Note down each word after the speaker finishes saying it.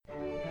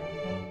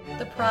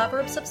The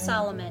Proverbs of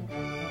Solomon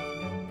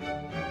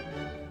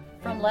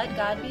from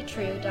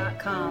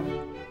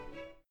LetGodBetrue.com.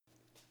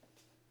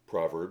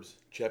 Proverbs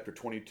chapter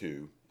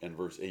 22 and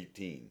verse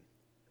 18.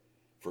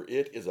 For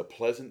it is a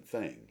pleasant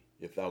thing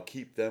if thou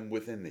keep them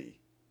within thee.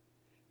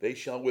 They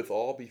shall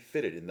withal be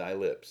fitted in thy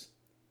lips.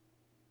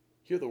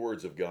 Hear the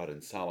words of God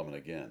in Solomon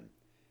again.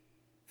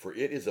 For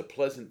it is a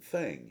pleasant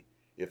thing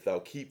if thou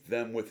keep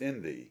them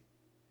within thee.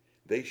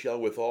 They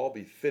shall withal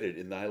be fitted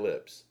in thy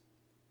lips.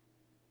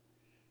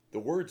 The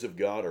words of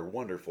God are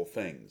wonderful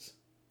things.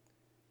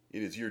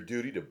 It is your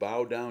duty to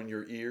bow down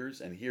your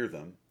ears and hear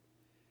them.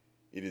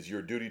 It is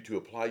your duty to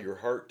apply your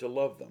heart to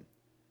love them.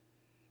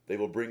 They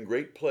will bring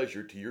great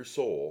pleasure to your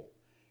soul,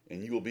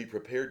 and you will be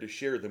prepared to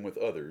share them with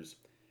others,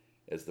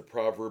 as the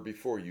proverb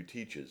before you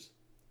teaches.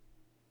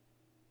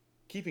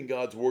 Keeping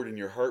God's word in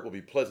your heart will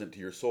be pleasant to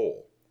your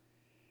soul.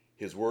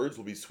 His words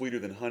will be sweeter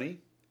than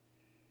honey.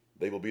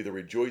 They will be the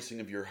rejoicing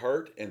of your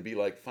heart and be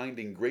like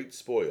finding great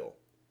spoil.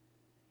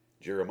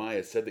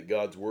 Jeremiah said that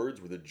God's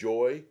words were the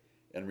joy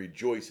and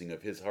rejoicing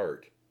of his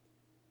heart.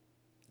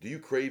 Do you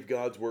crave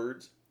God's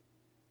words?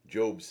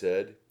 Job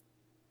said,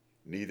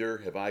 Neither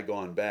have I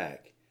gone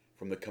back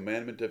from the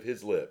commandment of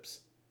his lips.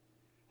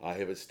 I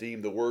have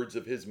esteemed the words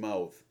of his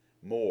mouth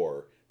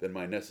more than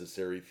my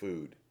necessary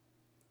food.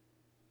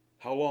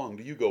 How long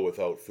do you go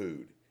without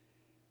food?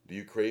 Do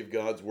you crave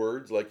God's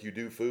words like you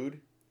do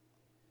food?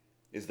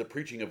 Is the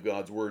preaching of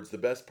God's words the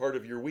best part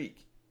of your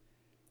week?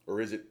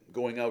 Or is it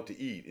going out to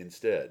eat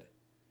instead?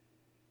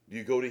 Do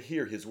you go to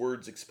hear his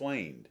words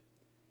explained?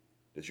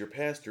 Does your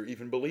pastor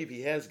even believe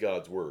he has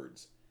God's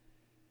words?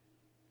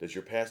 Does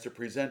your pastor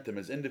present them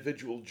as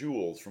individual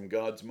jewels from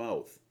God's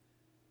mouth?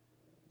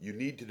 You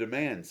need to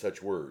demand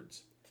such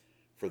words,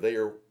 for they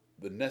are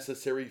the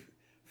necessary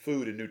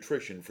food and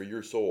nutrition for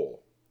your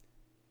soul.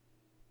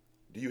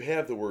 Do you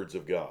have the words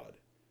of God?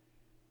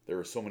 There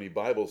are so many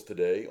Bibles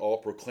today, all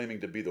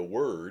proclaiming to be the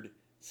Word,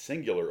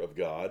 singular, of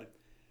God,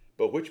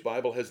 but which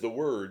Bible has the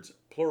words,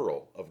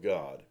 plural, of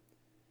God?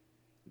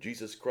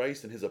 Jesus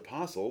Christ and his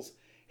apostles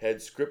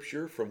had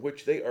scripture from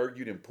which they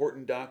argued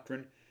important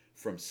doctrine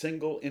from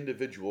single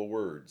individual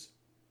words.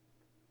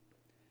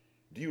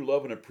 Do you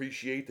love and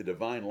appreciate the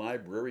divine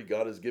library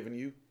God has given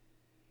you?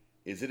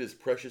 Is it as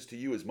precious to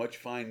you as much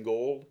fine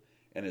gold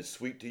and as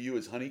sweet to you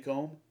as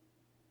honeycomb?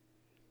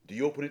 Do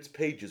you open its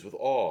pages with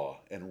awe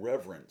and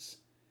reverence,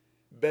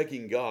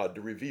 begging God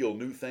to reveal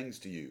new things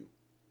to you?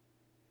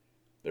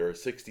 There are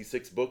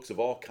 66 books of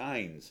all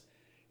kinds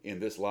in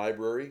this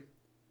library,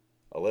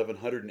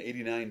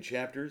 1,189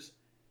 chapters,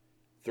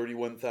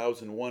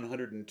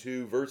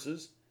 31,102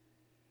 verses,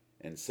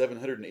 and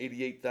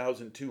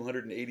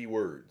 788,280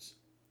 words.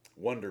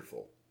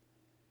 Wonderful.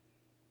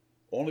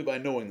 Only by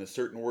knowing the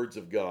certain words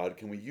of God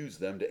can we use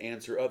them to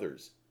answer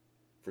others.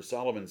 For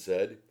Solomon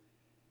said,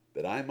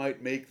 that I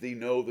might make thee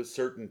know the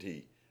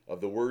certainty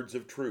of the words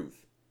of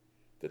truth,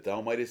 that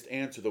thou mightest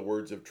answer the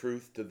words of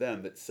truth to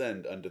them that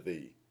send unto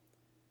thee.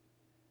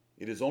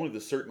 It is only the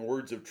certain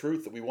words of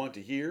truth that we want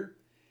to hear,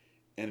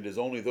 and it is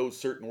only those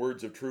certain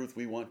words of truth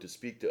we want to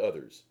speak to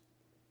others.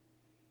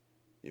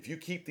 If you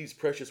keep these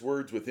precious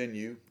words within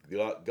you,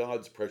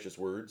 God's precious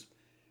words,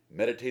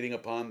 meditating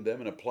upon them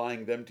and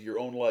applying them to your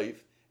own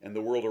life and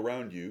the world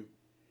around you,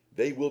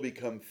 they will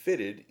become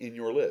fitted in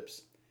your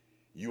lips.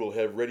 You will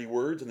have ready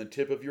words on the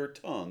tip of your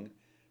tongue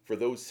for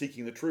those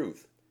seeking the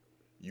truth.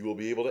 You will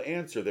be able to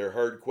answer their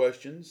hard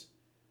questions,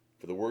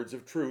 for the words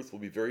of truth will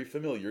be very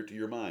familiar to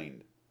your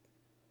mind.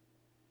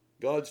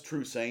 God's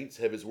true saints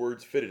have his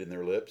words fitted in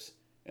their lips,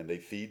 and they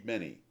feed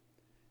many.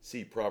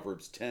 See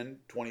Proverbs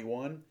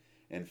 10:21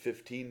 and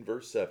 15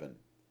 verse 7.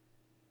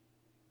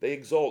 They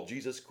exalt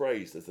Jesus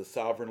Christ as the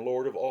sovereign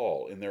Lord of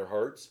all in their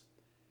hearts,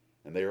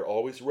 and they are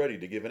always ready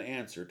to give an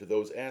answer to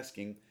those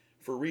asking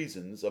for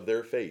reasons of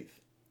their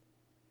faith.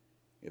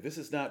 If this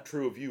is not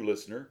true of you,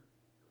 listener,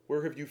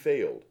 where have you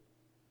failed?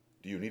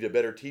 Do you need a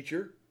better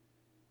teacher?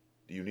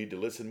 Do you need to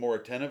listen more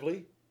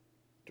attentively,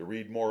 to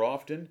read more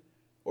often,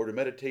 or to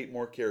meditate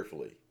more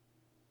carefully?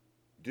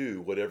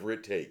 Do whatever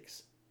it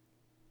takes.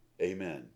 Amen.